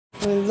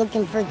We're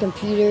looking for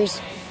computers.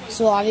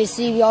 So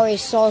obviously we already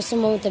saw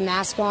someone with the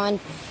mask on.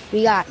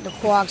 We got the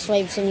Clorox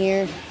wipes in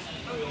here,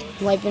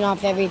 wiping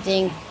off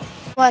everything.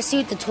 I want to see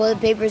what the toilet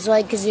paper is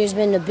like because there's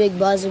been a big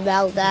buzz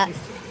about that.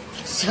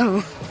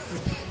 So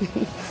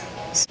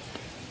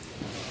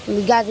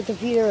we got the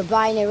computer, we're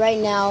buying it right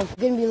now. We're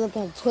going to be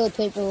looking at toilet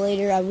paper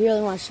later. I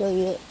really want to show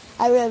you it.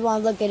 I really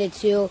want to look at it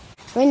too.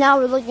 Right now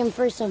we're looking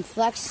for some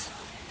Flex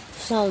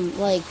Seal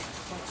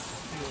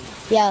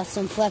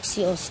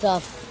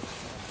stuff.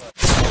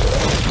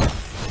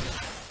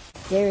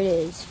 There it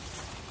is.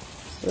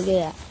 Look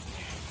at that.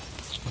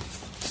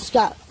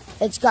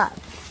 It's got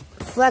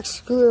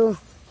Flex glue,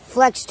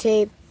 Flex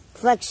tape,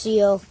 Flex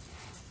Seal,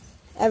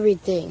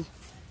 everything.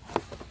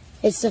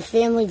 It's the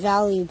family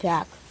value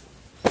pack.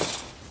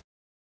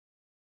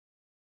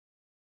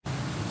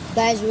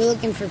 Guys, we're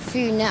looking for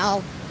food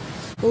now.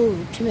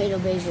 Ooh, tomato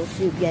basil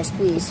soup, yes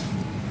please.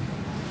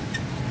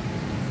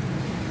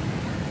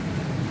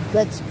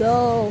 Let's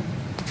go.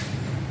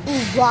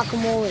 Ooh,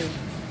 guacamole.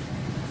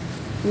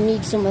 We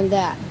need some of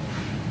that.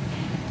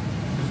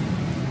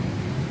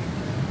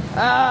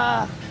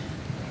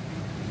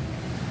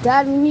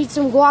 Dad, we need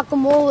some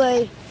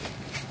guacamole.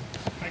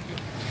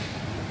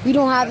 We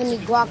don't have any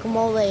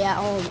guacamole at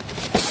home.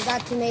 I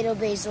got tomato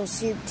basil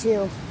soup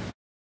too.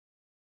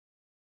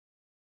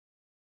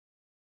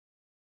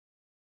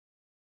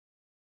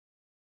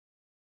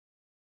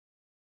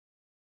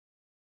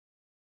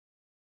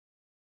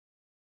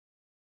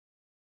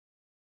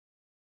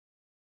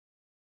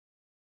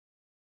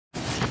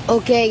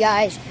 Okay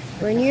guys,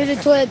 we're near the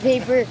toilet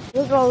paper.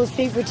 Look at all those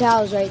paper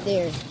towels right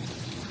there.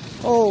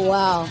 Oh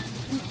wow.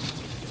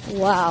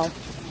 Wow.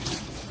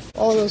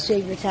 All those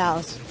paper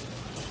towels.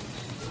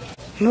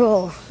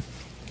 Oh,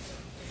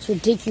 it's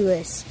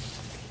ridiculous.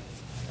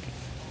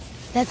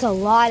 That's a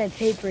lot of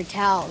paper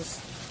towels.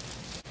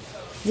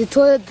 The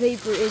toilet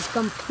paper is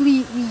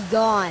completely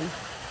gone.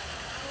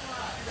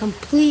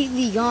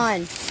 Completely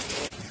gone.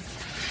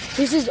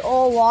 This is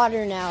all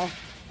water now.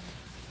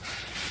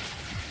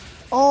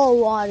 All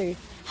water.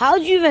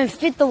 How'd you even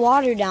fit the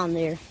water down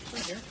there?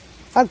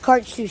 Our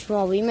cart's too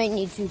small. We might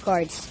need 2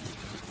 carts.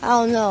 I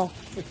don't know.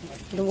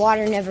 The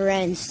water never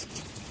ends.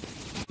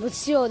 But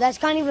still, that's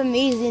kind of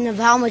amazing of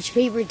how much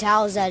paper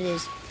towels that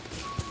is.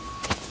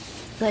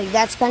 Like,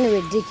 that's kind of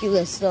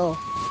ridiculous, though.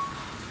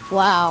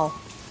 Wow.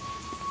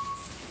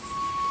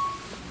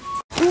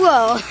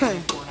 Whoa.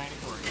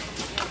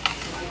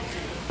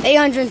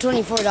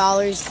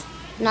 $824.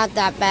 Not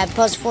that bad.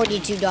 Plus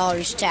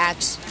 $42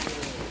 tax.